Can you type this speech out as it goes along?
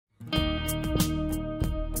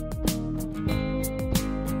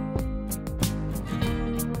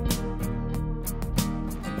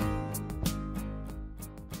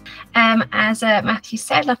As Matthew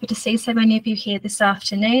said, lovely to see so many of you here this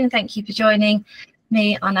afternoon. Thank you for joining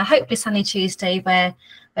me on a hopefully sunny Tuesday where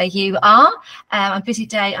you are. A busy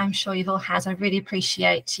day I'm sure you've all had. I really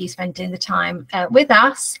appreciate you spending the time with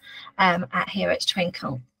us here at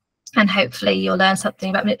Twinkl. And hopefully you'll learn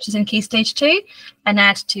something about manipulatives in Key Stage 2 and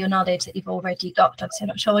add to your knowledge that you've already got. Obviously, I'm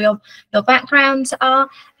not sure what your backgrounds are,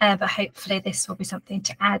 but hopefully this will be something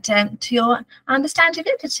to add to your understanding of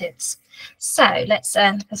manipulatives. So let's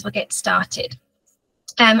we'll get started.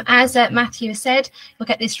 As Matthew said, you'll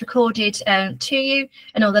get this recorded to you,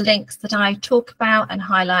 and all the links that I talk about and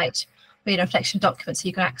highlight will be in a reflection document, so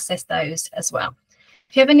you can access those as well.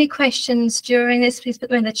 If you have any questions during this, please put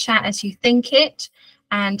them in the chat as you think it.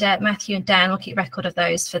 And Matthew and Dan will keep record of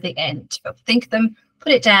those for the end. But think of them,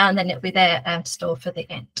 put it down, then it'll be there to store for the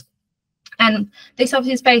end. And this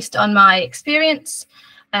obviously is based on my experience,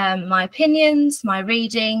 my opinions, my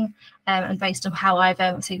reading, and based on how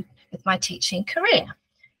I've seen with my teaching career.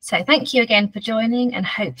 So thank you again for joining, and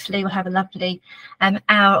hopefully we'll have a lovely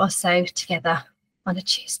hour or so together on a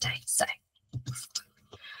Tuesday. So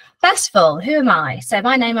first of all, who am I? So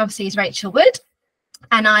my name obviously is Rachel Wood,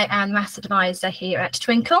 and I am Maths Advisor here at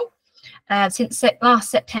Twinkl. Since last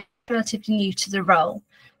September, relatively new to the role.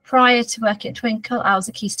 Prior to working at Twinkl, I was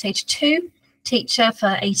a Key Stage 2 teacher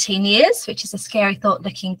for 18 years, which is a scary thought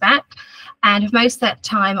looking back. And most of that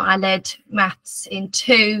time, I led maths in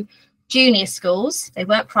 2 junior schools. They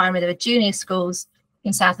weren't primary, they were junior schools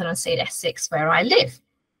in Southend-on-Sea, Essex, where I live.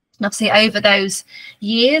 And obviously, over those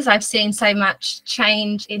years, I've seen so much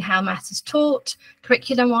change in how maths is taught,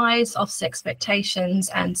 curriculum-wise, Ofsted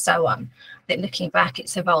expectations, and so on. I think looking back,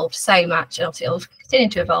 it's evolved so much, and obviously it will continue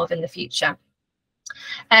to evolve in the future.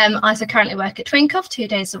 I also currently work at Twinkl 2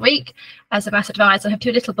 days a week as a maths advisor. I have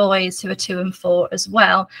 2 little boys who are 2 and 4 as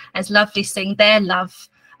well. And it's lovely seeing their love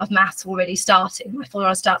of maths already starting. My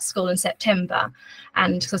 4-year-old starts school in September,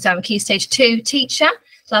 and because I'm a Key Stage 2 teacher,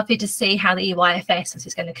 it's lovely to see how the EYFS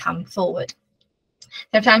is going to come forward.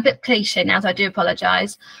 So I'm a bit cliche now, so I do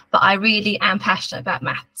apologise, but I really am passionate about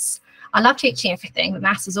maths. I love teaching everything, but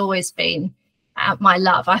maths has always been my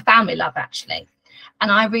love, my family love actually. And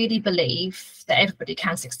I really believe that everybody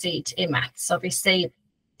can succeed in maths. Obviously,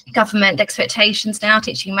 government expectations now,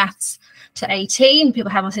 teaching maths to 18, people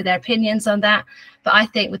have obviously their opinions on that, but I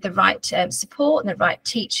think with the right support and the right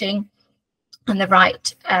teaching and the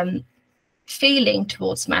right feeling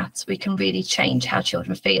towards maths, we can really change how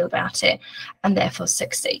children feel about it and therefore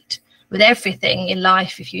succeed. With everything in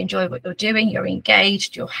life, if you enjoy what you're doing, you're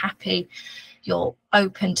engaged, you're happy, you're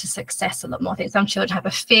open to success a lot more. I think some children have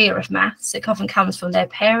a fear of maths. It often comes from their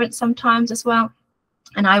parents sometimes as well.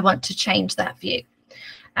 And I want to change that view.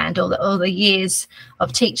 And all the years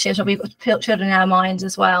of teachers, we've got children in our minds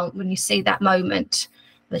as well. When you see that moment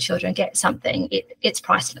when the children get something, it's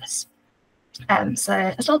priceless. So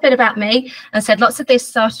a little bit about me. As I said, lots of this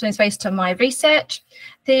started is based on my research,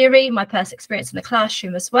 theory, my personal experience in the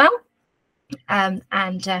classroom as well. Let's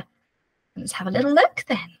have a little look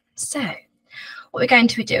then. So what we're going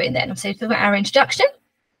to be doing then, obviously, we've got our introduction,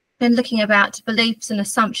 then looking about beliefs and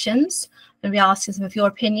assumptions. I'm going to be asking some of your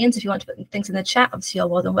opinions. If you want to put things in the chat, obviously you're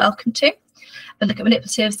more than welcome to. And look at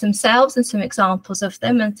manipulatives themselves and some examples of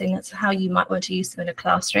them, and think that's how you might want to use them in a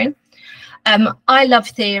classroom. I love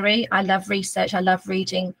theory, I love research, I love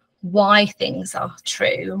reading why things are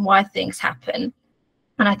true and why things happen.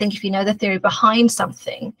 And I think if you know the theory behind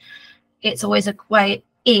something, it's always a way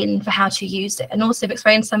in for how to use it. And also if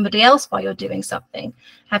explaining to somebody else why you're doing something,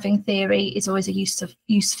 having theory is always a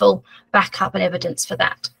useful backup and evidence for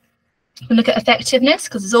that. We look at effectiveness,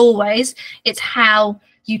 because as always, it's how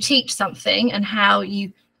you teach something and how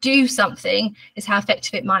you do something is how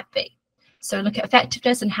effective it might be. So look at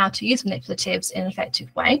effectiveness and how to use manipulatives in an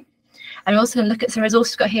effective way. And we're also going to look at some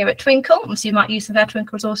resources we've got here at Twinkl. So you might use some of our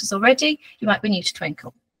Twinkl resources already. You might be new to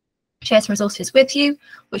Twinkl. Share some resources with you,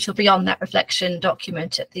 which will be on that reflection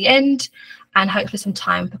document at the end, and hopefully some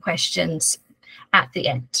time for questions at the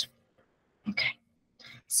end. Okay,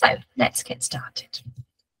 so let's get started.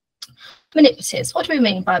 Manipulatives. What do we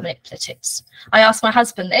mean by manipulatives? I asked my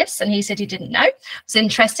husband this, and he said he didn't know. It's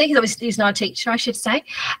interesting. He's not a teacher, I should say.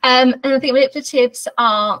 And I think manipulatives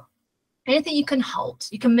are anything you can hold,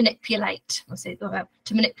 you can manipulate. I'll say to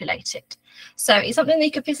manipulate it. So it's something that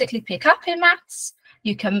you can physically pick up in maths.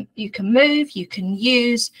 You can move, you can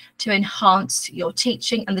use to enhance your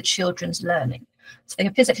teaching and the children's learning. So they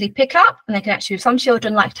can physically pick up, and they can actually, some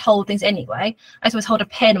children like to hold things anyway. I used to hold a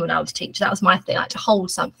pen when I was teaching. That was my thing, I like to hold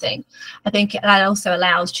something. I think that also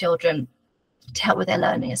allows children to help with their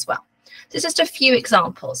learning as well. So it's just a few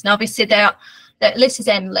examples. Now, obviously, the list is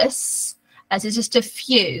endless, as it's just a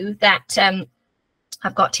few that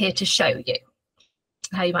I've got here to show you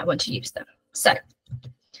how you might want to use them. So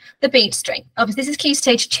the bead string, obviously this is Key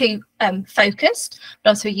Stage 2 focused,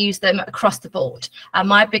 but also we use them across the board.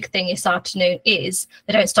 My big thing this afternoon is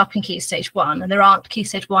they don't stop in Key Stage 1, and there aren't Key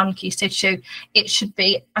Stage 1, Key Stage 2. It should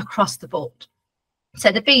be across the board.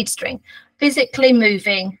 So the bead string, physically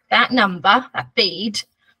moving that number, that bead,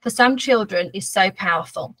 for some children is so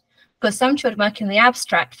powerful, because some children working in the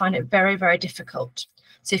abstract find it very, very difficult.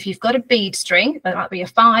 So if you've got a bead string, that might be a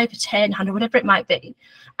 5, a 10, 100, whatever it might be,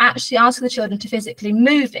 actually asking the children to physically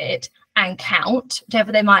move it and count,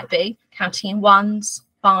 whatever they might be, counting in 1s,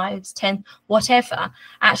 5s, 10, whatever,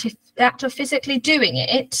 actually the act of physically doing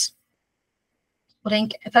it will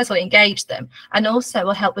first of all engage them, and also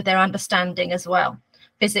will help with their understanding as well,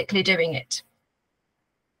 physically doing it.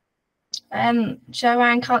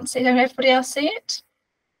 Joanne can't see, don't everybody else see it?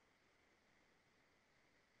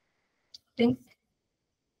 Think.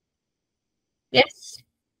 Yes,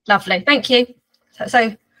 lovely, thank you.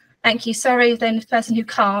 So thank you. Sorry, then the person who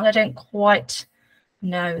can't, I don't quite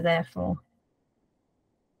know, therefore.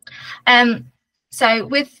 So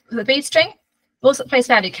with the bead string, we also place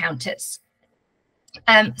value counters.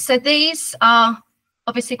 So these are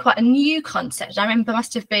obviously quite a new concept. I remember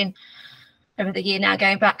must have been over the year now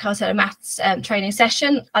going back, I was at a maths training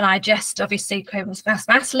session, and I just obviously was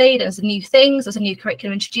maths lead, and there was new things, there was a new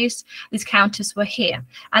curriculum introduced. These counters were here,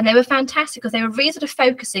 and they were fantastic because they were really sort of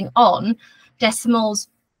focusing on decimals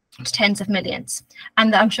to tens of millions.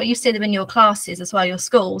 And I'm sure you see them in your classes as well, your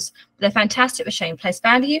schools. They're fantastic for showing place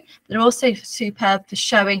value. They're also superb for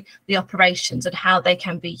showing the operations and how they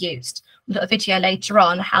can be used. We've got a video later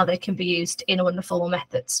on how they can be used in one of the formal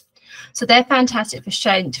methods. So they're fantastic for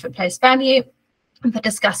showing different place value and for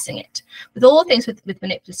discussing it. With all things with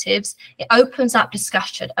manipulatives, it opens up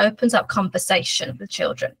discussion, opens up conversation with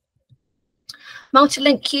children.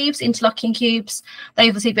 Multi-link cubes, interlocking cubes, they've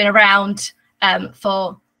obviously been around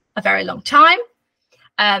for a very long time.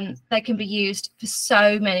 They can be used for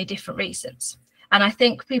so many different reasons. And I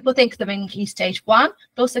think people think of them in Key Stage 1,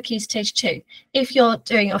 but also Key Stage 2. If you're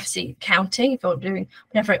doing, obviously, counting, if you're doing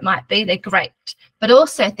whatever it might be, they're great. But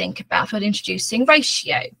also think about when introducing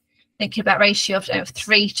ratio. Thinking about ratio of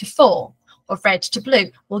 3 to 4, or red to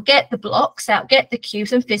blue. We'll get the blocks out, get the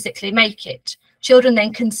cubes, and physically make it. Children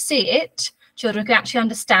then can see it. Children can actually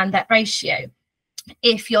understand that ratio.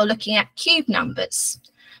 If you're looking at cube numbers,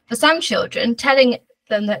 for some children, telling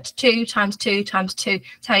them that 2 times 2 times 2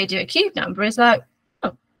 is how you do a cube number is like,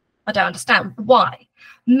 oh, I don't understand. Why?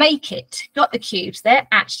 Make it. Got the cubes there,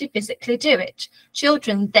 actually physically do it.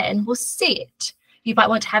 Children then will see it. You might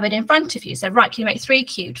want to have it in front of you. So, right, can you make 3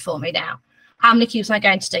 cubed for me now? How many cubes am I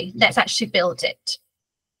going to do? Let's actually build it.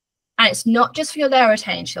 And it's not just for your lower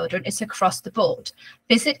attained children, it's across the board.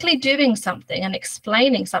 Physically doing something and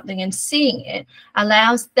explaining something and seeing it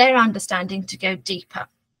allows their understanding to go deeper.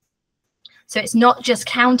 So it's not just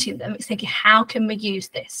counting them, it's thinking, how can we use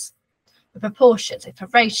this? For proportions, for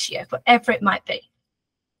ratio, whatever it might be.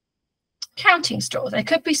 Counting straws. They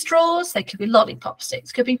could be straws, they could be lollipop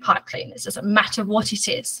sticks, could be pipe cleaners, doesn't matter what it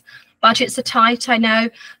is. Budgets are tight, I know.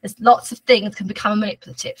 There's lots of things that can become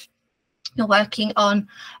manipulative. You're working on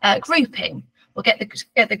grouping. We'll get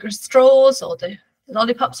the straws or the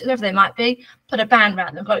lollipops, whatever they might be, put a band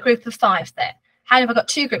around them. I've got a group of 5 there. How have I got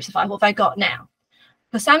 2 groups of 5? What have I got now?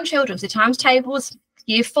 For some children, the times tables,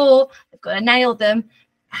 year 4, they've got to nail them,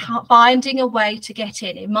 finding a way to get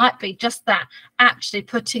in. It might be just that, actually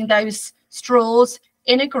putting those straws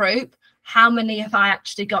in a group. How many have I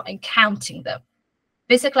actually got, and counting them?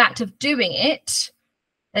 Physical act of doing it,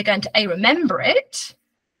 they're going to remember it,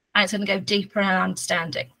 and it's going to go deeper in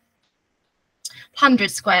understanding.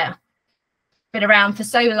 100 square, been around for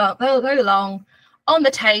so long, on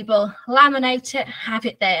the table, laminate it, have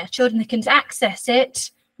it there. Children can access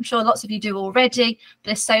it. I'm sure lots of you do already, but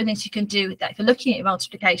there's so many things you can do with that. If you're looking at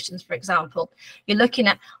multiplications, for example, you're looking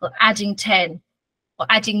at adding 10 or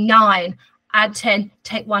adding 9, add 10,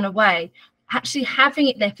 take 1 away. Actually having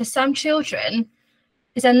it there for some children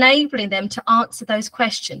is enabling them to answer those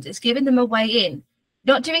questions. It's giving them a way in.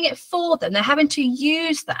 You're not doing it for them. They're having to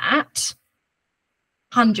use that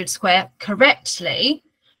 100 square correctly,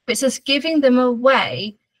 but it's just giving them a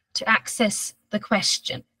way to access the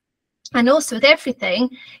question. And also with everything,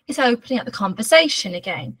 it's opening up the conversation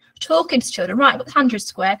again. Talking to children, right, I've got 100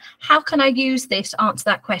 square, how can I use this to answer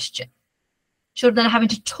that question? Children then are having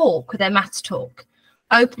to talk with their maths talk.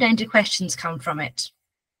 Open-ended questions come from it.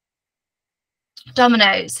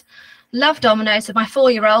 Dominoes. Love dominoes. So my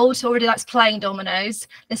 4-year-old already likes playing dominoes.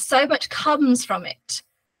 There's so much comes from it.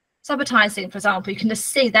 Subitizing, for example, you can just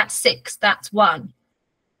see that's 6, that's 1.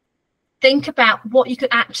 Think about what you could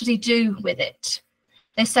actually do with it.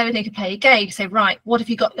 They say they could play a game. Say, right, what have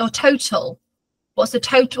you got your total? What's the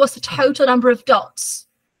total number of dots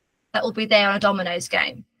that will be there on a dominoes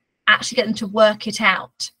game? Actually get them to work it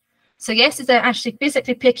out. So yes, they're actually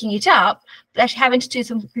physically picking it up, but actually having to do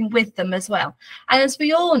something with them as well. And as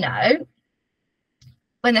we all know,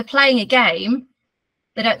 when they're playing a game,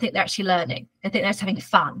 they don't think they're actually learning. They think they're just having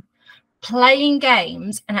fun. Playing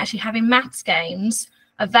games and actually having maths games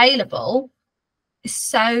available is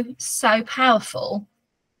so, so powerful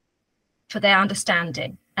for their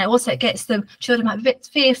understanding. And also it gets them, children might be a bit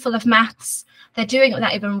fearful of maths. They're doing it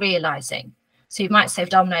without even realising. So you might say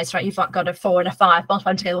dominoes, right, you've got a 4 and a 5,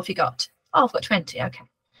 multiply them together, what have you got? Oh, I've got 20, okay.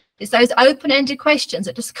 It's those open-ended questions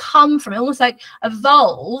that just come from, almost like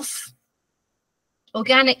evolve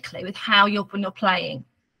organically with how when you're playing.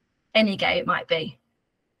 Any game it might be.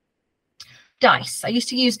 Dice. I used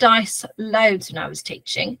to use dice loads when I was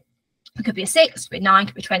teaching. It could be a 6, could be 9,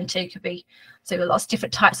 could be 20, it could be, so there are lots of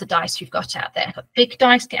different types of dice you've got out there. Got big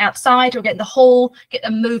dice, get outside or get in the hall, get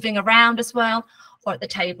them moving around as well, or at the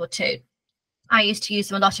table too. I used to use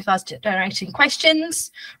them a lot if I was generating questions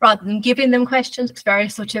rather than giving them questions. It's very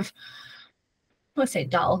sort of, I would say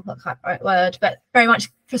dull, not quite the right word, but very much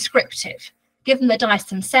prescriptive. Give them the dice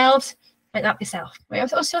themselves, make that up yourself.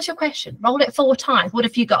 What's your question? Roll it 4 times. What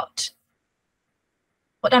have you got?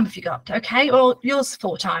 What number have you got? Okay, well, yours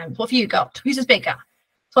 4 times. What have you got? Whose is bigger?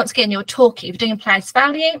 So once again, you're talking. If you're doing place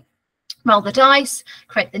value, roll the dice,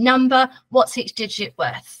 create the number. What's each digit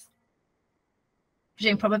worth? If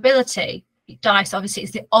you're doing probability, dice obviously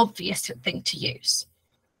is the obvious thing to use.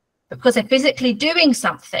 But because they're physically doing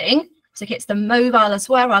something, so it gets them mobile as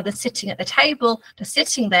well, rather than sitting at the table, just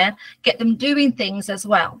sitting there, get them doing things as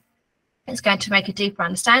well. It's going to make a deeper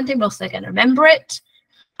understanding, but also they're going to remember it,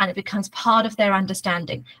 and it becomes part of their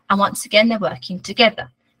understanding. And once again, they're working together.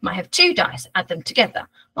 You might have 2 dice, add them together,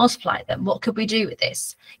 multiply them. What could we do with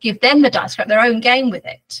this? Give them the dice, create their own game with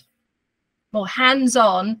it. More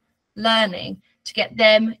hands-on learning to get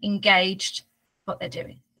them engaged what they're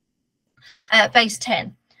doing. Base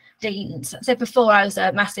 10, Deans. I said before I was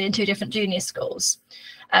a maths lead in 2 different junior schools.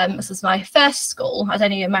 This was my first school. I was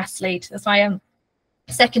only a maths lead. It was my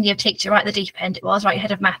second year of teaching, right at the deep end it was, right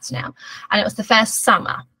ahead of maths now. And it was the first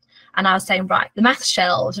summer. And I was saying, right, the maths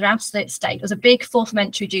shelves are absolute state. It was a big 4th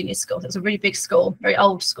elementary junior school. It was a really big school, very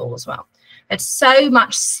old school as well. It had so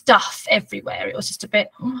much stuff everywhere. It was just a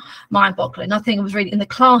bit mind-boggling. Nothing was really in the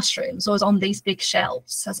classrooms or was on these big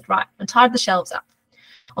shelves. So I said, right, and tied the shelves up.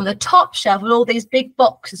 On the top shelf were all these big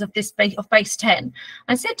boxes of this base 10.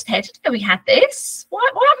 I said to Ted, we had this. Why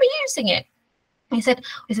aren't we using it? He said,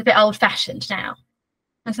 it's a bit old-fashioned now.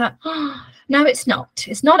 I thought, oh, no, it's not.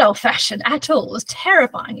 It's not old-fashioned at all. It was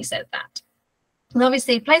terrifying he said that. And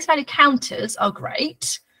obviously, place value counters are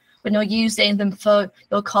great when you're using them for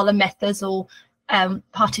your column methods or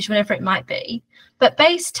partition, whatever it might be. But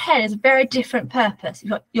base 10 is a very different purpose.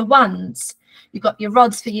 You've got your ones, you've got your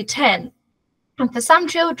rods for your 10. And for some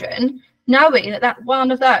children, knowing that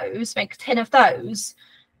one of those makes 10 of those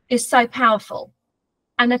is so powerful.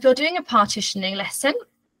 And if you're doing a partitioning lesson,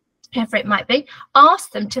 whatever it might be,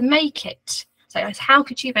 ask them to make it. So how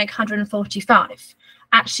could you make 145?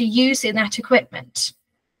 Actually using that equipment.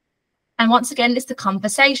 And once again, it's the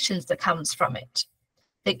conversations that comes from it.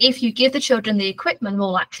 That if you give the children the equipment,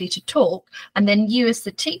 more likely to talk, and then you as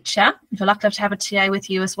the teacher, if you're lucky enough to have a TA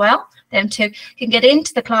with you as well, them too, can get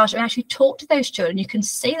into the classroom and actually talk to those children. You can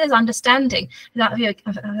see there's understanding without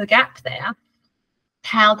a gap there,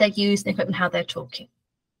 how they're using the equipment, how they're talking.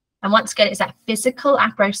 And once again, it's that physical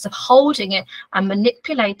apparatus of holding it and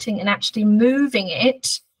manipulating and actually moving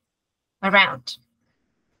it around.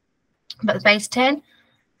 But the base 10,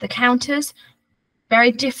 the counters,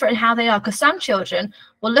 very different in how they are, because some children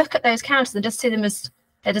will look at those counters and just see them as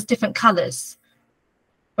they're just different colours,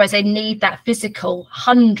 whereas they need that physical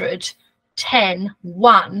 100, 10,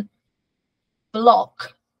 1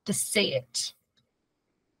 block to see it.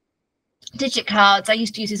 Digit cards, I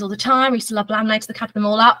used to use these all the time. I used to love laminates to cut them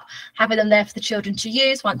all up, having them there for the children to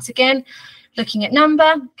use. Once again, looking at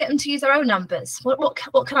number, get them to use their own numbers. What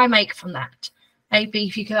can I make from that? Maybe,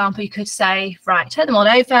 for example, you could say, right, turn them all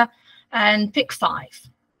over and pick 5.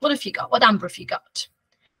 What have you got? What number have you got?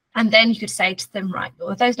 And then you could say to them, right,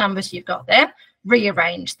 well, those numbers you've got there,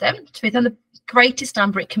 rearrange them to be the greatest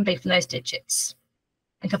number it can be from those digits.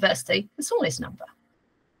 And conversely, the smallest number.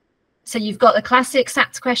 So you've got the classic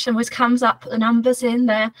SATs question, which comes up, put the numbers in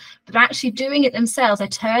there, but actually doing it themselves. They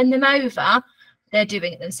turn them over, they're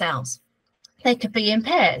doing it themselves. They could be in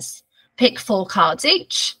pairs. Pick 4 cards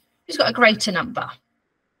each. Who's got a greater number?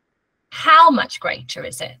 How much greater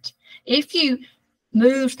is it? If you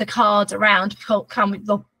move the cards around, come with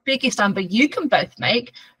the biggest number you can both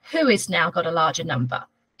make, who is now got a larger number?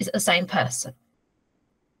 Is it the same person?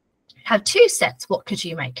 Have two sets, what could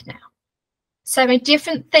you make now? So in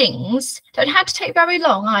different things, don't have to take very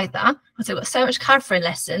long either, because we've got so much covering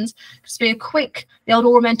lessons. Just be a quick, the old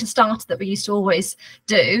Augmented starter that we used to always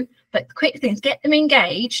do, but quick things, get them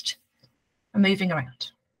engaged and moving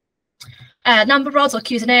around. Number rods or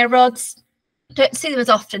Q's and air rods, don't see them as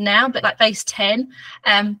often now, but like base 10,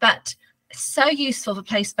 but so useful for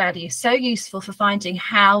place value, so useful for finding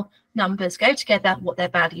how numbers go together, what their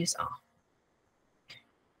values are.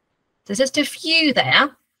 There's just a few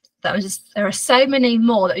there. There are so many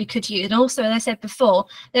more that you could use. And also, as I said before,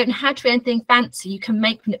 they don't have to be anything fancy. You can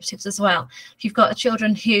make manipulatives as well. If you've got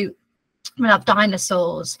children who love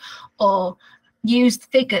dinosaurs or use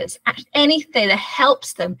figures, anything that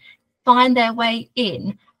helps them find their way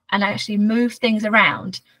in and actually move things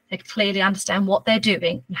around, they clearly understand what they're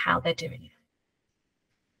doing and how they're doing it.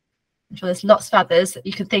 I'm sure there's lots of others that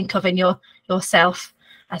you can think of in yourself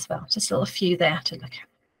as well. Just a little few there to look at.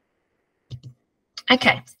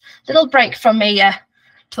 Okay, little break from me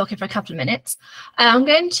talking for a couple of minutes. I'm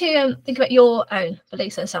going to think about your own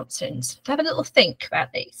beliefs and assumptions. Have a little think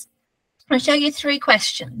about these. I'll show you 3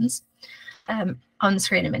 questions on the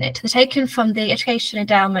screen in a minute. They're taken from the Education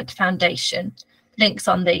Endowment Foundation. Links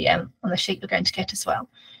on the sheet we're going to get as well.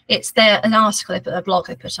 It's an article, a blog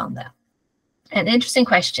they put on there. And interesting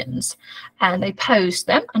questions, and they posed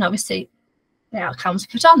them, and obviously the outcomes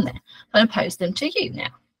put on there. I'm going to pose them to you now.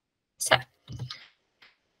 So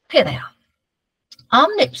here they are. Are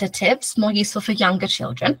manipulatives more useful for younger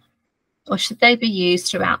children, or should they be used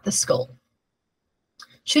throughout the school?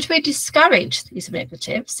 Should we discourage these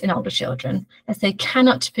manipulatives in older children as they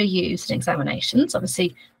cannot be used in examinations?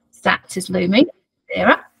 Obviously, SATs is looming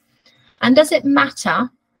era. And does it matter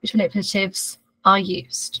which manipulatives are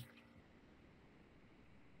used?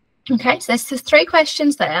 Okay, so there's 3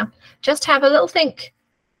 questions there. Just have a little think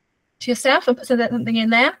to yourself and put something in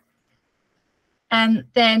there. And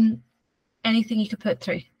then anything you could put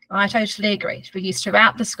through. I totally agree. Should be used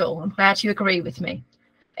throughout the school. I'm glad you agree with me.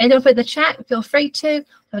 Anyone put in the chat, feel free to have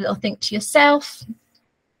a little think to yourself.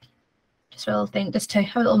 Just a little think, just to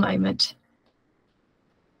have a little moment.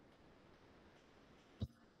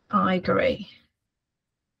 I agree.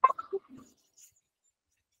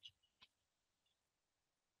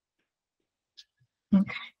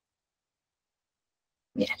 Okay.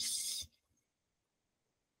 Yes.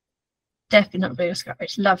 Definitely not being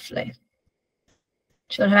discouraged. Lovely.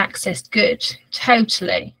 Children have access. Good.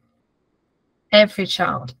 Totally. Every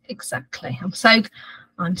child. Exactly.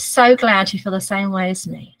 I'm so glad you feel the same way as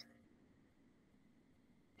me.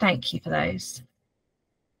 Thank you for those.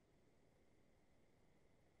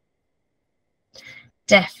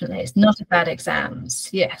 Definitely. It's not about exams.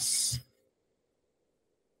 Yes.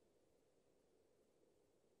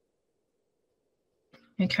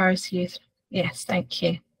 Encourage youth. Yes, thank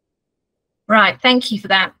you. Right, thank you for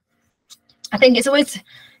that. I think it's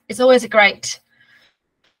always a great,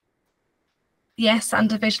 yes,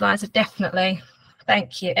 under visualizer, definitely.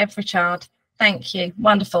 Thank you, every child. Thank you.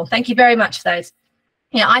 Wonderful. Thank you very much for those.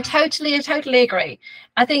 Yeah, I totally agree.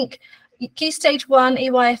 I think Key Stage 1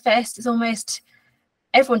 EYFS is almost,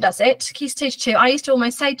 everyone does it. Key Stage 2, I used to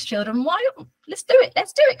almost say to children, why, let's do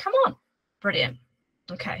it, come on. Brilliant.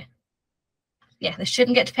 Okay. Yeah, they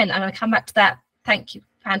shouldn't get dependent. I'm going to come back to that. Thank you.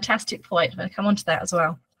 Fantastic point. I'm going to come on to that as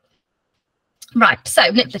well. Right, so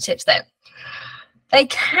manipulatives then. They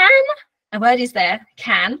can, a word is there,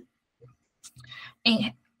 can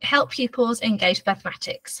help pupils engage with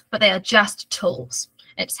mathematics, but they are just tools.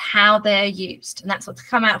 It's how they're used, and that's what's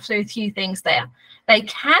come out through a few things there. They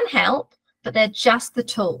can help, but they're just the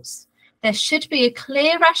tools. There should be a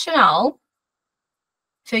clear rationale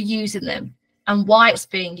for using them and why it's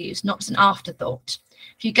being used, not just an afterthought.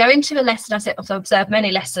 If you go into a lesson, I've observed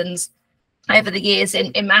many lessons over the years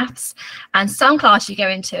in maths, and some class you go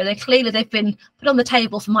into, they've been put on the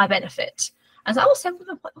table for my benefit. And so, so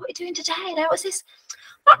what are we doing today? Now, what's this?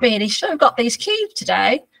 Not really sure. I've got these cubes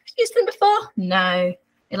today. Used them before? No.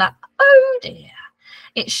 You're like, oh dear.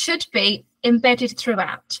 It should be embedded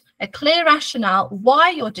throughout. A clear rationale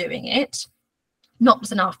why you're doing it, not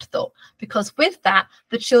as an afterthought, because with that,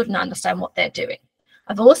 the children understand what they're doing.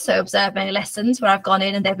 I've also observed many lessons where I've gone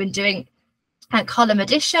in and they've been doing column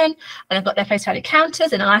addition, and they've got their place value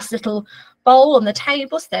counters in a nice little bowl on the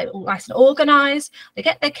table, so they're all nice and organised. They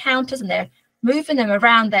get their counters and they're moving them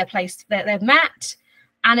around their place, their mat,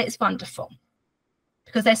 and it's wonderful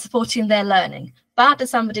because they're supporting their learning. But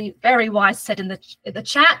as somebody very wise said in the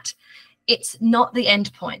chat, it's not the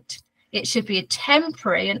end point. It should be a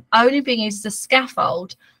temporary and only being used as a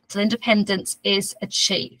scaffold So independence is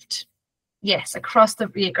achieved. Yes, across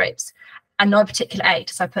the year groups, and no particular age,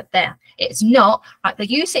 as I put there. It's not, right, they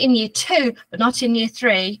use it in year 2, but not in year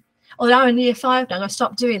 3, or now in year 5, now I'm going to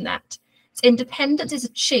stop doing that. So independence is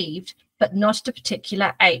achieved, but not at a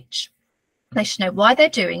particular age. They should know why they're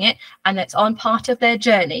doing it, and it's on part of their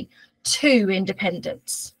journey to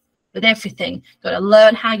independence. With everything, you've got to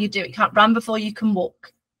learn how you do it. You can't run before you can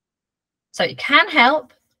walk. So you can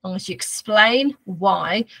help as long as you explain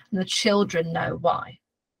why, and the children know why.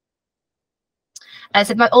 As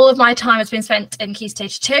all of my time has been spent in Key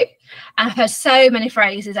Stage 2, and I've heard so many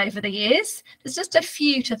phrases over the years. There's just a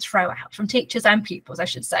few to throw out from teachers and pupils, I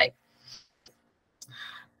should say.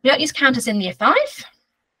 We don't use counters in year 5.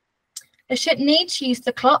 They shouldn't need to use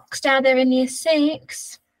the clocks down there in year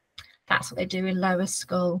 6. That's what they do in lower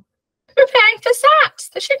school. Preparing for SATs.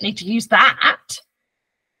 They shouldn't need to use that.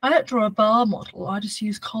 I don't draw a bar model. I just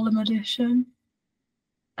use column addition.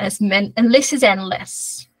 And this is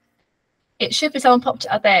endless. It should be, someone popped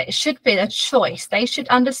it up there, it should be a choice. They should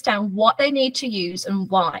understand what they need to use and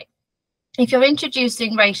why. If you're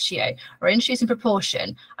introducing ratio or introducing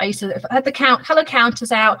proportion, I used to, if I had the colour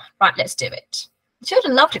counters out, right, let's do it. The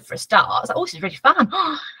children loved it for a start. I was like, oh, this is really fun.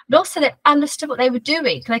 But also they understood what they were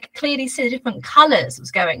doing. They could clearly see the different colours was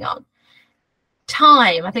going on.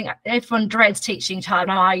 Time, I think everyone dreads teaching time.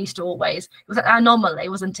 I used to always. It was an anomaly,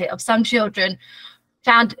 wasn't it? Of some children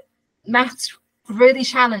found maths really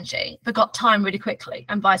challenging, but got time really quickly,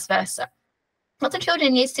 and vice versa. Lots of children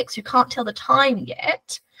in year 6 who can't tell the time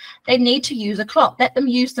yet, they need to use a clock. Let them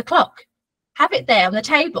use the clock. Have it there on the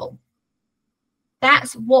table.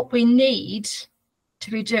 That's what we need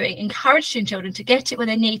to be doing, encouraging children to get it when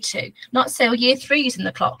they need to. Not say, oh, year 3 using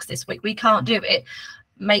the clocks this week, we can't do it.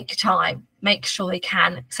 Make time, make sure they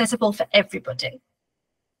can, accessible for everybody.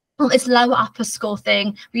 Well, this lower upper school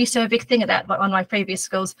thing, we used to have a big thing of that on my previous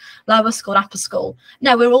schools, lower school, upper school.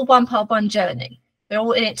 No, we're all one part, one journey. We're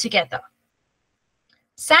all in it together.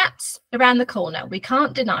 SATs around the corner. We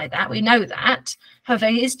can't deny that. We know that. However,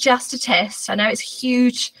 it is just a test. I know it's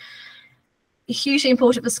hugely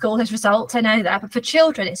important for school, those results. I know that. But for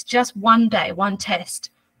children, it's just one day, one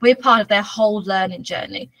test. We're part of their whole learning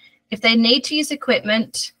journey. If they need to use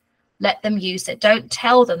equipment, let them use it. Don't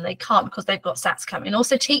tell them they can't because they've got SATs coming.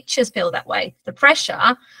 Also, teachers feel that way. The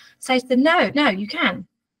pressure says to them, no, you can.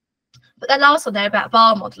 But that last one there about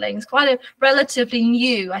bar modelling is quite a relatively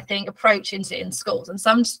new, I think, approach into in schools. And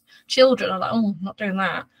some children are like, oh, I'm not doing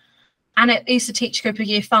that. And I used to teach a group of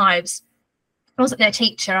year 5s. I wasn't their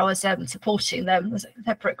teacher. I was supporting them. It was a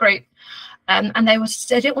separate group. And they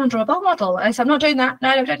didn't want to draw a bar model. I said, I'm not doing that.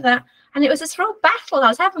 No, don't do that. And it was this real battle I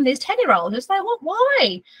was having with these 10-year-olds. It's like, what?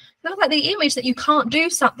 Why? It was like the image that you can't do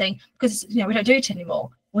something because, you know, we don't do it anymore.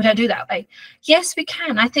 We don't do that way. Yes, we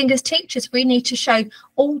can. I think as teachers, we need to show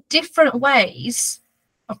all different ways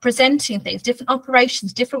of presenting things, different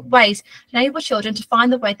operations, different ways to enable children to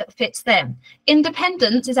find the way that fits them.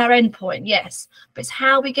 Independence is our end point, yes, but it's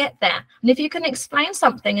how we get there. And if you can explain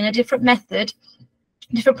something in a different method,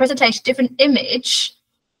 different presentation, different image,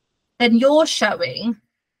 then you're showing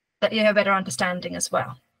that you have a better understanding as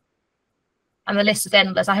well. And the list is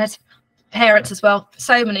endless. I had parents as well,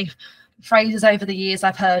 so many phrases over the years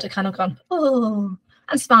I've heard are kind of gone, oh,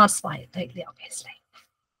 and smiled slightly, obviously.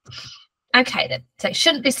 Okay, then, so it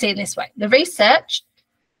shouldn't be seen this way. The research,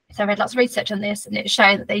 so I read lots of research on this, and it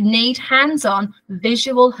showed that they need hands-on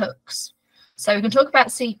visual hooks. So we can talk about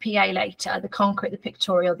CPA later, the concrete, the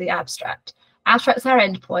pictorial, the abstract. Abstract's our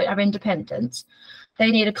end point, our independence.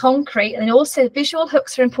 They need a concrete, and also visual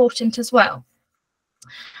hooks are important as well.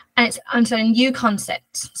 And it's under new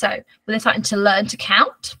concepts. So when they're starting to learn to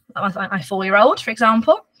count, like my 4-year-old, for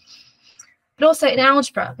example, but also in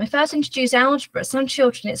algebra. When I first introduced algebra, some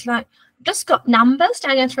children, it's like, just got numbers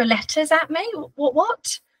down and throw letters at me.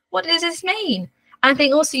 What? What does this mean? And I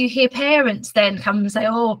think also you hear parents then come and say,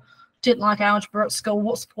 oh, didn't like algebra at school.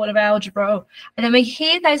 What's the point of algebra? And then we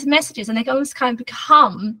hear those messages and they almost kind of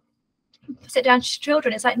become, sit down to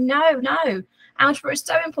children. It's like, no. Algebra is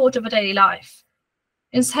so important for daily life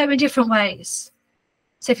in so many different ways.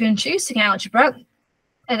 So if you're introducing algebra,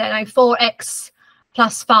 I don't know, 4x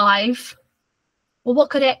plus 5. Well,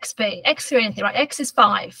 what could x be? X could be anything, right? X is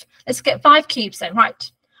 5. Let's get 5 cubes then,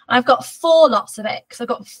 right? I've got 4 lots of x. I've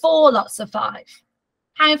got 4 lots of 5.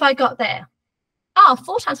 How have I got there? Oh,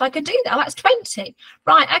 4 times I could do that. Oh, that's 20.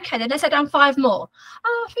 Right, okay, then let's add down 5 more.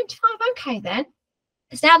 Oh, 25, okay then.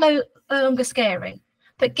 It's now no longer scary.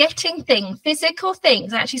 But getting things, physical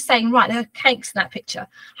things, actually saying, right, there are cakes in that picture.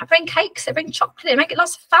 I bring cakes, I bring chocolate, make it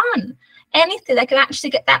lots of fun. Anything, they can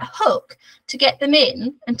actually get that hook to get them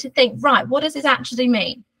in and to think, right, what does this actually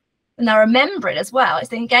mean? and they'll remember it as well.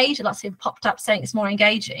 It's engaging. Lots of people popped up saying it's more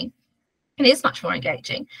engaging. It is much more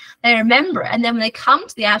engaging. They remember it, and then when they come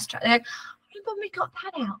to the abstract, they're like, I remember when we got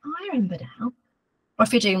that out. I remember now. Or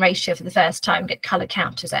if you're doing ratio for the first time, get colour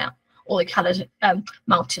counters out, or the coloured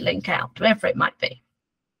multi-link out, whatever it might be.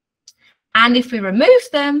 And if we remove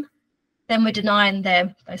them, then we're denying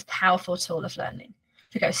them the most powerful tool of learning.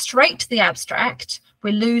 If we go straight to the abstract,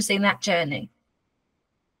 we're losing that journey.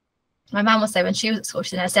 My mum will say when she was at school,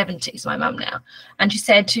 she's in her 70s, my mum now, and she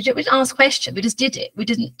said, we didn't ask questions, we just did it. We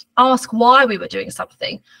didn't ask why we were doing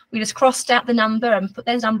something. We just crossed out the number and put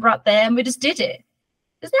their number up there, and we just did it.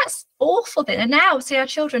 Isn't that awful thing? And now, see, our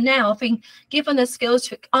children now have been given the skills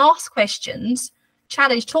to ask questions,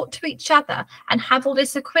 challenge, talk to each other, and have all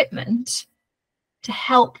this equipment to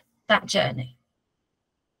help that journey.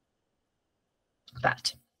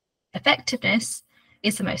 But effectiveness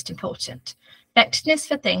is the most important. Effectiveness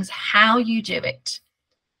for things, how you do it.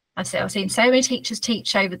 I've seen so many teachers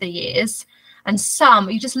teach over the years, and some,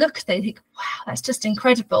 you just look at them and think, wow, that's just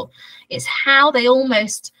incredible. It's how they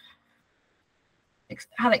almost,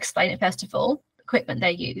 how they explain it, first of all, equipment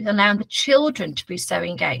they use, allowing the children to be so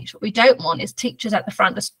engaged. What we don't want is teachers at the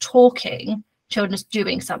front just talking, children just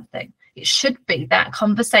doing something. It should be that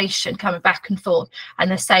conversation coming back and forth, and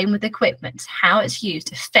the same with equipment, how it's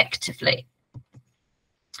used effectively.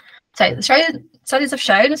 So the studies have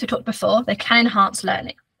shown, as we talked before, they can enhance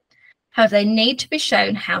learning. However, they need to be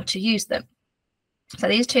shown how to use them. So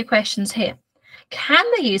these two questions here. Can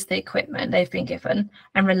they use the equipment they've been given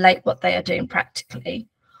and relate what they are doing practically?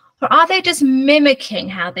 Or are they just mimicking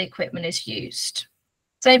how the equipment is used?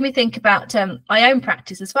 So if we think about my own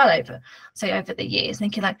practice as well over the years,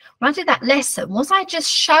 thinking like, when I did that lesson, was I just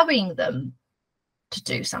showing them to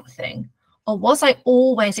do something? Or was I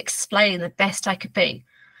always explaining the best I could be?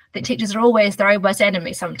 I think teachers are always their own worst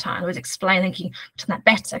enemy sometimes, always explain, thinking, could have done that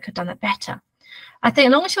better, could have done that better. I think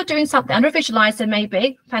as long as you're doing something, under visualizer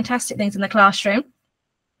maybe, fantastic things in the classroom,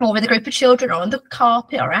 or with a group of children, or on the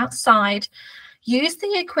carpet, or outside, use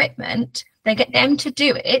the equipment, then get them to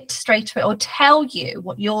do it straight away, or tell you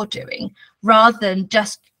what you're doing, rather than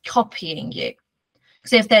just copying you.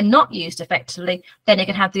 Because if they're not used effectively, then it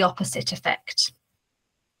can have the opposite effect.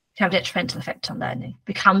 Have a detrimental effect on learning,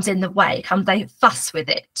 becomes in the way, they fuss with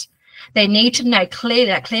it. They need to know clearly,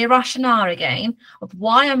 that clear rationale again of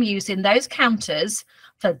why I'm using those counters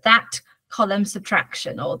for that column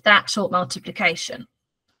subtraction, or that short multiplication,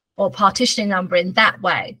 or partitioning number in that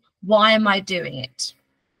way. Why am I doing it?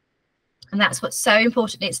 And that's what's so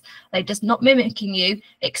important. It's they're just not mimicking you,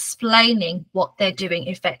 explaining what they're doing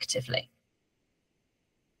effectively.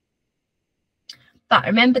 But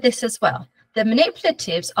remember this as well. The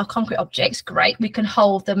manipulatives are concrete objects, great, we can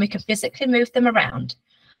hold them, we can physically move them around,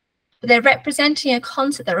 but they're representing a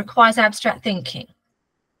concept that requires abstract thinking.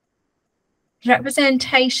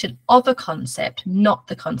 Representation of a concept, not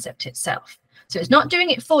the concept itself. So it's not doing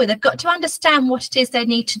it for you, they've got to understand what it is they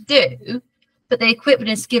need to do, but the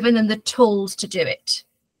equipment is giving them the tools to do it.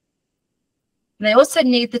 And they also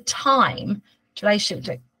need the time to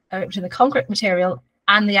relationship between the concrete material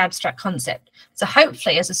and the abstract concept. So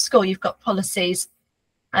hopefully as a school you've got policies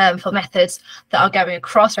for methods that are going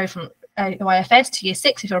across from YFS to year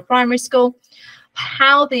 6 if you're a primary school,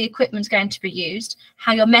 how the equipment is going to be used,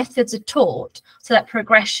 how your methods are taught, so that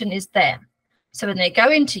progression is there. So when they go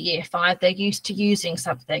into year 5, they're used to using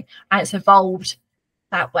something and it's evolved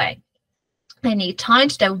that way. They need time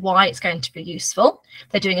to know why it's going to be useful.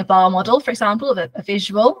 They're doing a bar model, for example, of a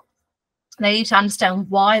visual. They need to understand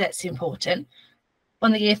why that's important.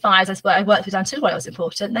 When the year 5s, as well, I worked with until why it was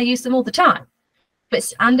important, they use them all the time. But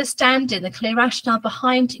it's understanding the clear rationale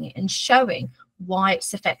behind it and showing why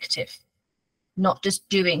it's effective, not just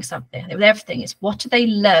doing something. With everything, it's what are they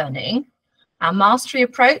learning? Our mastery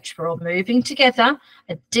approach, we're all moving together,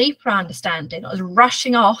 a deeper understanding, not just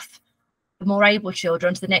rushing off the more able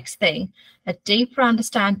children to the next thing, a deeper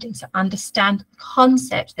understanding, so understand the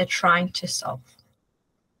concept they're trying to solve.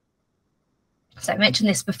 So I mentioned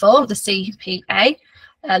this before, the CPA.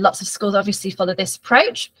 Lots of schools obviously follow this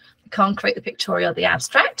approach, the concrete, the pictorial, the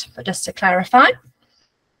abstract, but just to clarify,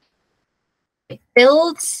 it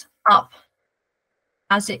builds up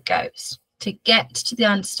as it goes to get to the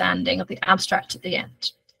understanding of the abstract at the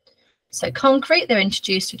end. So concrete, they're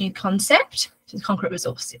introduced to a new concept, to the concrete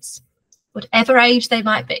resources, whatever age they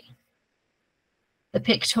might be. The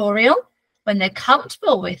pictorial, when they're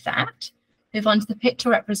comfortable with that, move on to the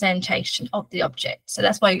pictorial representation of the object. So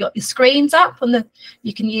that's why you've got your screens up on the,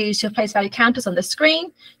 you can use your place value counters on the screen,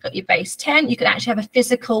 you've got your base 10, you can actually have a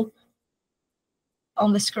physical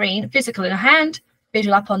on the screen, physical in a hand,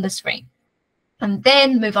 visual up on the screen. and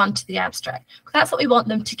then move on to the abstract. That's what we want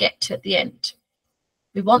them to get to at the end.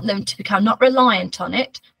 We want them to become not reliant on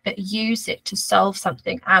it, but use it to solve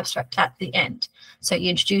something abstract at the end. So you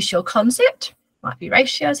introduce your concept, might be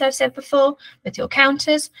ratios, I've said before, with your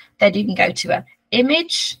counters. Then you can go to an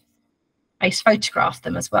image. I used to photograph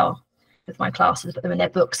them as well with my classes, put them in their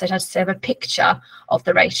books. They'd have a picture of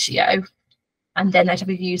the ratio, and then they'd have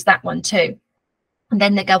to use that one too. And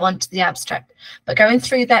then they go on to the abstract. But going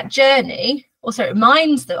through that journey also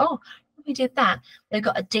reminds them, oh, we did that. They've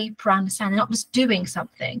got a deeper understanding, not just doing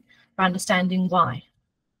something, but understanding why.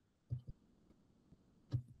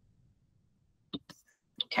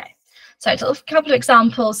 Okay, so a couple of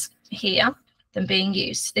examples here, them being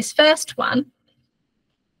used. This first one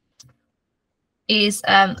is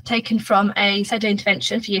taken from a study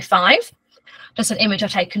intervention for year 5. Just an image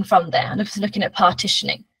I've taken from there, and I'm just looking at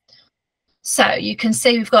partitioning. So you can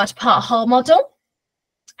see we've got a part whole model,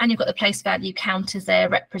 and you've got the place value counters there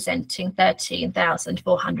representing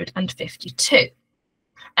 13,452.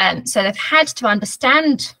 So they've had to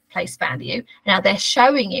understand place value. Now they're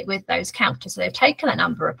showing it with those counters. So they've taken that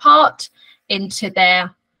number apart into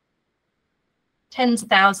their tens of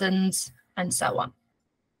thousands and so on.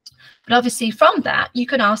 But obviously from that, you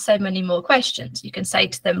can ask so many more questions. You can say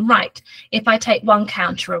to them, right, if I take one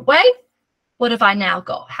counter away, what have I now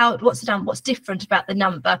got? What's different about the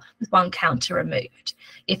number with one counter removed?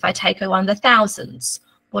 If I take one of the thousands,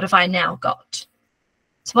 what have I now got?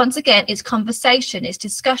 So once again, it's conversation, it's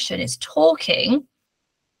discussion, it's talking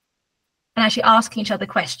and actually asking each other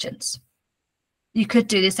questions. You could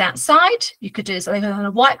do this outside. You could do this on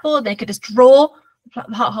a whiteboard. They could just draw the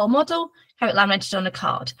whole model, have it laminated on a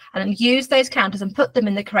card, and then use those counters and put them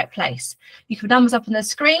in the correct place. You can put numbers up on the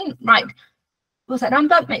screen, right? What's that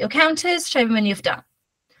number? Make your counters, show me when you've done.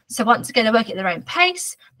 So once again, they're working at their own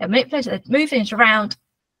pace, they're manipulating, they're moving it around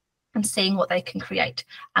and seeing what they can create.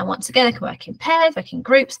 And once again, they can work in pairs, work in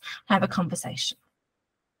groups, and have a conversation.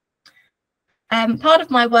 Part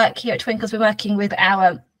of my work here at Twinkl is we're working with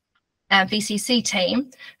our VCC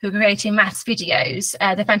team who are creating maths videos.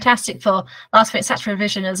 They're fantastic for last minute stats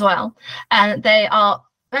revision as well. And they are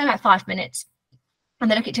about 5 minutes, and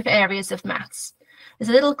they look at different areas of maths. There's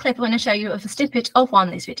a little clip I want to show you of a snippet of one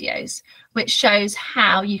of these videos, which shows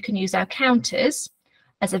how you can use our counters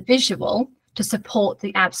as a visual to support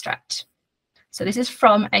the abstract. So this is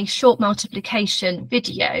from a short multiplication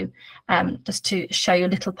video, just to show you a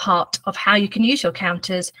little part of how you can use your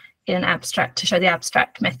counters in an abstract to show the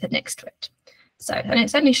abstract method next to it. So, and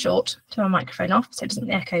it's only short. Turn my microphone off so it doesn't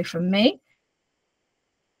echo from me.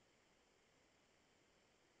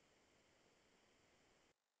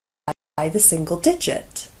 By the single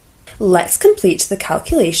digit. Let's complete the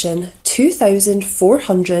calculation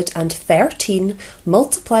 2,413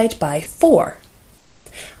 multiplied by 4.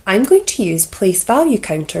 I'm going to use place value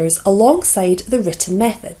counters alongside the written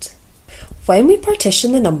method. When we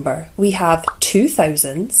partition the number, we have 2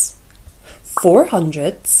 thousands, 4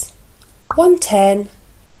 hundreds, 110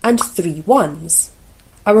 and 3 ones.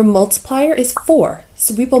 Our multiplier is 4,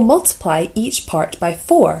 so we will multiply each part by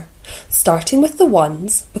 4. Starting with the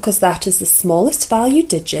ones, because that is the smallest value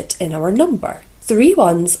digit in our number. 3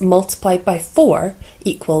 ones multiplied by 4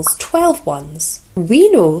 equals 12 ones. We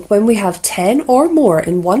know when we have 10 or more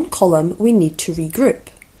in one column, we need to regroup.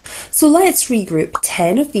 So let's regroup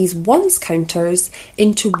 10 of these ones counters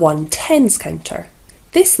into one tens counter.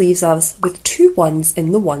 This leaves us with 2 ones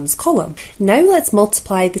in the ones column. Now let's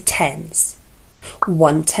multiply the tens.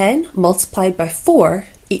 110 multiplied by 4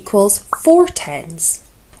 equals 4 tens.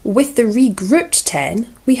 With the regrouped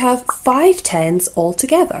 10, we have 5 tens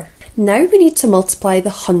altogether. Now we need to multiply the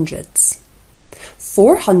hundreds.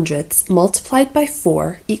 4 hundreds multiplied by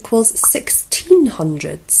 4 equals 16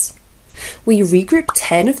 hundreds. We regroup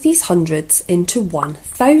 10 of these hundreds into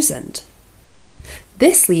 1,000.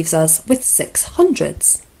 This leaves us with 6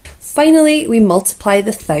 hundreds. Finally, we multiply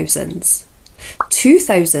the thousands. 2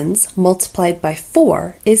 thousands multiplied by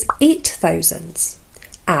 4 is 8 thousands.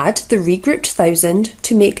 Add the regrouped thousand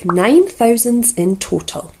to make 9 thousands in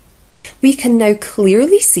total. We can now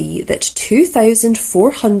clearly see that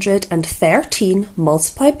 2,413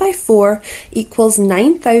 multiplied by 4 equals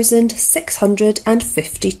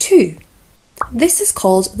 9,652. This is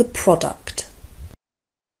called the product.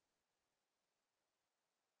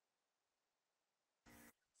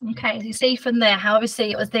 Okay, as you see from there, how obviously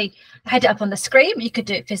it was I had it up on the screen, but you could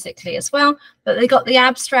do it physically as well, but they got the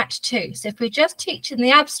abstract too. So if we're just teaching the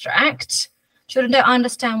abstract, children don't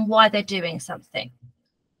understand why they're doing something.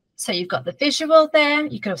 So you've got the visual there,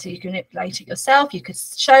 you can manipulate it yourself, you could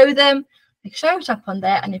show them, you can show it up on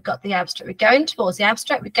there, and you've got the abstract. We're going towards the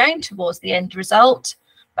abstract, we're going towards the end result,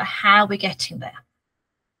 but how we're getting there.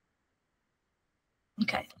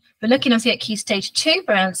 Okay, we're looking obviously at Key Stage 2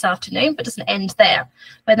 around this afternoon, but it doesn't end there.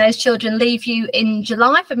 When those children leave you in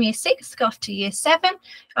July from Year 6, go off to Year 7,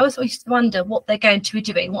 I always wonder what they're going to be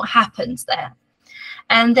doing, what happens there.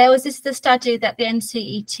 And there was the study that the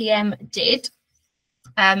NCETM did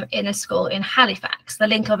in a school in Halifax. The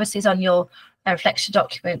link obviously is on your reflection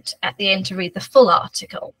document at the end to read the full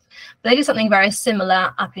article. But they did something very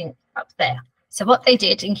similar up there. So what they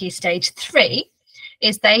did in Key Stage 3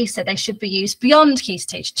 is they said they should be used beyond Key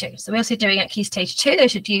Stage 2. So we're also doing at Key Stage 2, they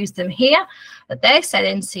should use them here, but they said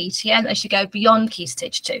in CTM they should go beyond Key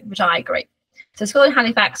Stage 2, which I agree. So the school in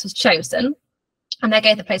Halifax was chosen, and they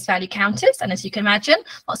gave the place value counters, and as you can imagine,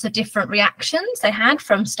 lots of different reactions they had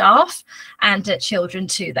from staff and children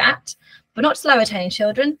to that, but not to low attaining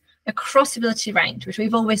children, across the ability range, which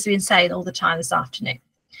we've always been saying all the time this afternoon.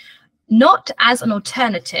 Not as an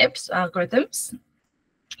alternative to algorithms,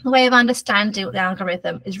 a way of understanding what the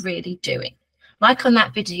algorithm is really doing. Like on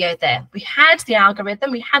that video there, we had the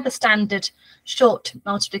algorithm, we had the standard short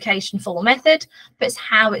multiplication full method, but it's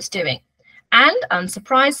how it's doing. And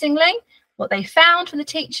unsurprisingly, what they found from the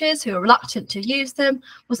teachers who were reluctant to use them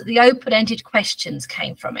was that the open-ended questions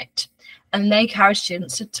came from it. And they encouraged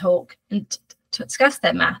students to talk and to discuss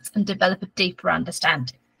their maths and develop a deeper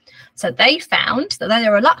understanding. So they found that they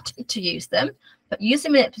were reluctant to use them, but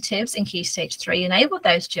using manipulatives in Key Stage 3 enabled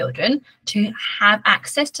those children to have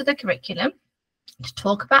access to the curriculum, to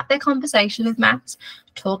talk about their conversation with maths,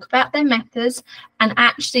 talk about their methods, and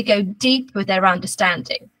actually go deeper with their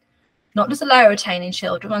understanding. Not just the lower attaining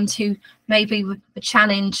children, ones who maybe would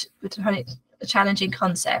challenge with a challenging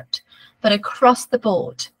concept, but across the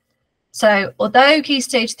board. So although Key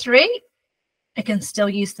Stage 3, I can still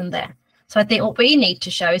use them there. So I think what we need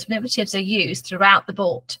to show is manipulatives are used throughout the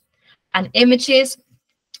board, and images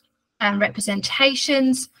and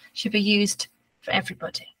representations should be used for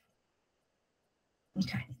everybody.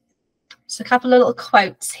 Okay, so a couple of little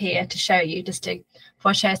quotes here to show you, just to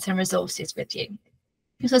before I share some resources with you.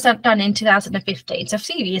 This was done in 2015, so a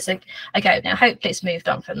few years ago now. Hopefully it's moved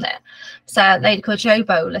on from there. So a lady called Jo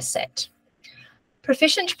Bowler said,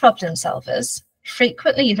 proficient problem solvers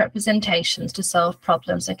frequently use representations to solve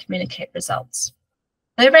problems and communicate results.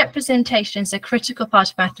 Though representation is a critical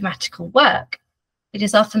part of mathematical work, it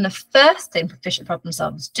is often the first thing proficient problem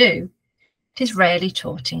solvers do. It is rarely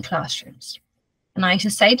taught in classrooms. And I used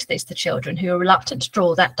to say to this to children who are reluctant to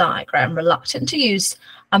draw that diagram, reluctant to use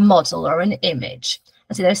a model or an image.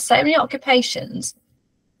 I say there's so many occupations.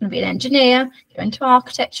 You can be an engineer, go into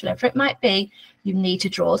architecture, whatever it might be, you need to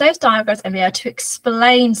draw those diagrams and be able to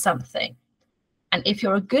explain something. And if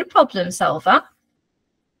you're a good problem solver,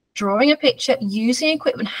 drawing a picture, using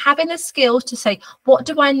equipment, having the skills to say, what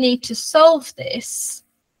do I need to solve this?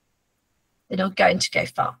 Then you're going to go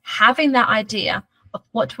far. Having that idea of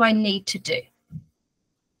what do I need to do.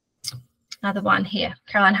 Another one here,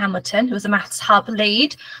 Caroline Hamilton, who was a Maths Hub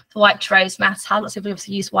lead for White Rose Maths Hub. Lots of people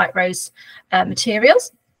obviously use White Rose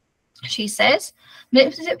materials. She says,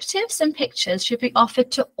 manipulatives and pictures should be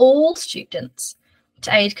offered to all students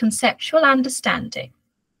to aid conceptual understanding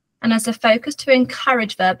and as a focus to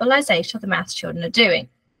encourage verbalization of the maths children are doing.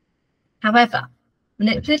 However,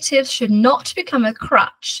 manipulatives should not become a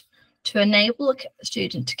crutch to enable a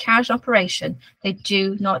student to carry an operation they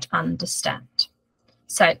do not understand.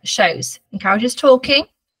 So it shows, encourages talking,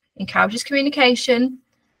 encourages communication,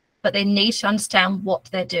 but they need to understand what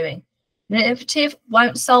they're doing. Manipulative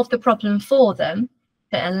won't solve the problem for them,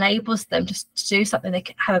 but enables them to do something they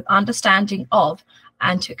can have an understanding of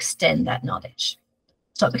and to extend that knowledge.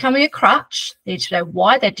 Stop becoming a crutch. They need to know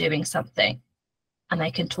why they're doing something, and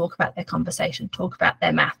they can talk about their conversation, talk about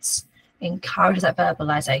their maths, encourage that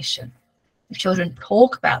verbalization. If children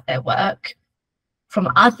talk about their work from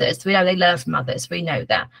others, we know they learn from others. We know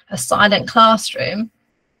that a silent classroom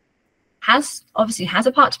obviously has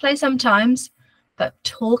a part to play sometimes, but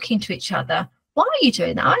talking to each other, why are you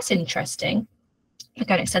doing that? Oh, that's interesting. They're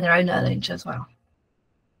going to extend their own knowledge as well.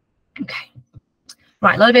 Okay.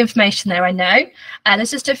 Right, a lot of information there, I know. And there's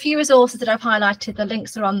just a few resources that I've highlighted. The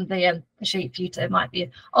links are on the sheet for you, so it might be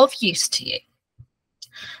of use to you.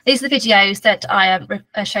 These are the videos that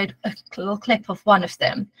I showed a little clip of one of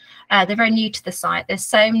them. They're very new to the site. There's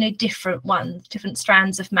so many different ones, different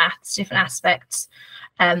strands of maths, different aspects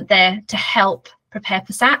there to help prepare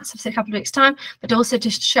for SATs for a couple of weeks' time, but also to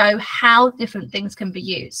show how different things can be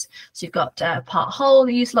used. So you've got part whole,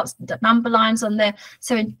 you use lots of number lines on there.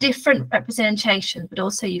 So in different representations, but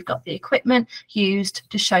also you've got the equipment used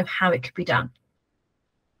to show how it could be done.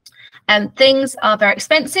 Things are very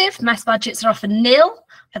expensive. Maths budgets are often nil.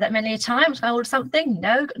 Had that many a time. I ordered something.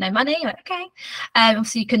 No, got no money. Like, okay.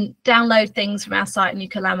 Obviously, you can download things from our site and you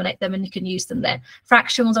can laminate them and you can use them there.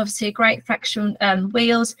 Fractions, obviously, a great fraction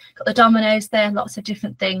wheels. Got the dominoes there. Lots of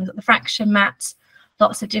different things. Got the fraction mats.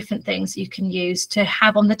 Lots of different things you can use to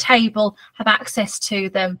have on the table. Have access to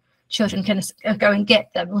them. Children can go and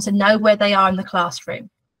get them. Also know where they are in the classroom.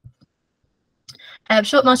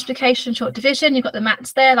 Short multiplication, short division, you've got the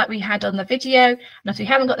mats there like we had on the video. And if you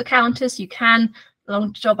haven't got the counters, you can,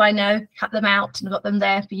 long job I know, cut them out and got them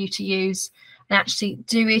there for you to use and actually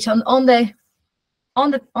do it on the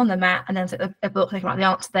mat, and then a book, they can write the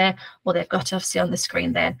answer there, or they've got obviously on the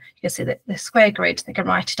screen there. You can see the square grid, they can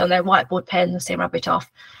write it on their whiteboard pen, they'll see rub it off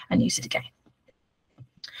and use it again.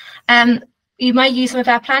 You may use some of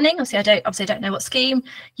our planning. Obviously, I don't know what scheme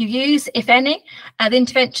you use, if any. The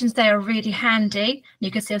interventions there are really handy.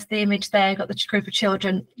 You can see the image there, got the group of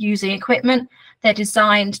children using equipment. They're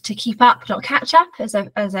designed to keep up, not catch up, as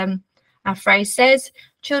our phrase says.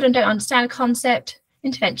 Children don't understand a concept.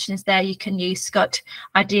 Intervention is there. You can use, got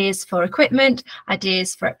ideas for equipment,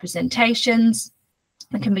 ideas for representations,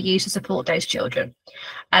 that can be used to support those children.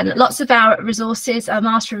 And lots of our resources, our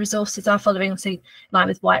mastery resources, are following obviously in line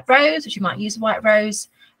with White Rose, which you might use White Rose,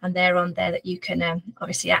 and they're on there that you can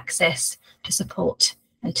obviously access to support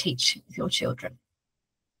and teach with your children.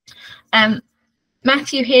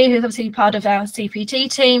 Matthew here, who's obviously part of our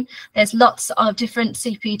CPD team, there's lots of different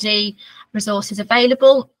CPD resources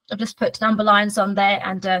available. I've just put number lines on there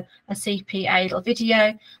and a CPA little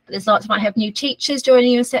video, but there's lots. Might have new teachers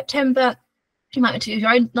joining you in September. You might want to use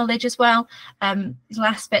your own knowledge as well. Little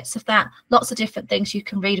aspects of that, lots of different things you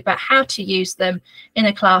can read about how to use them in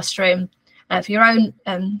a classroom for your own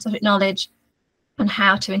subject knowledge and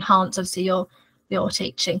how to enhance obviously your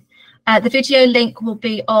teaching. The video link will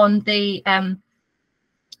be on the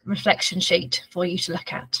reflection sheet for you to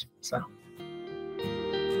look at as well.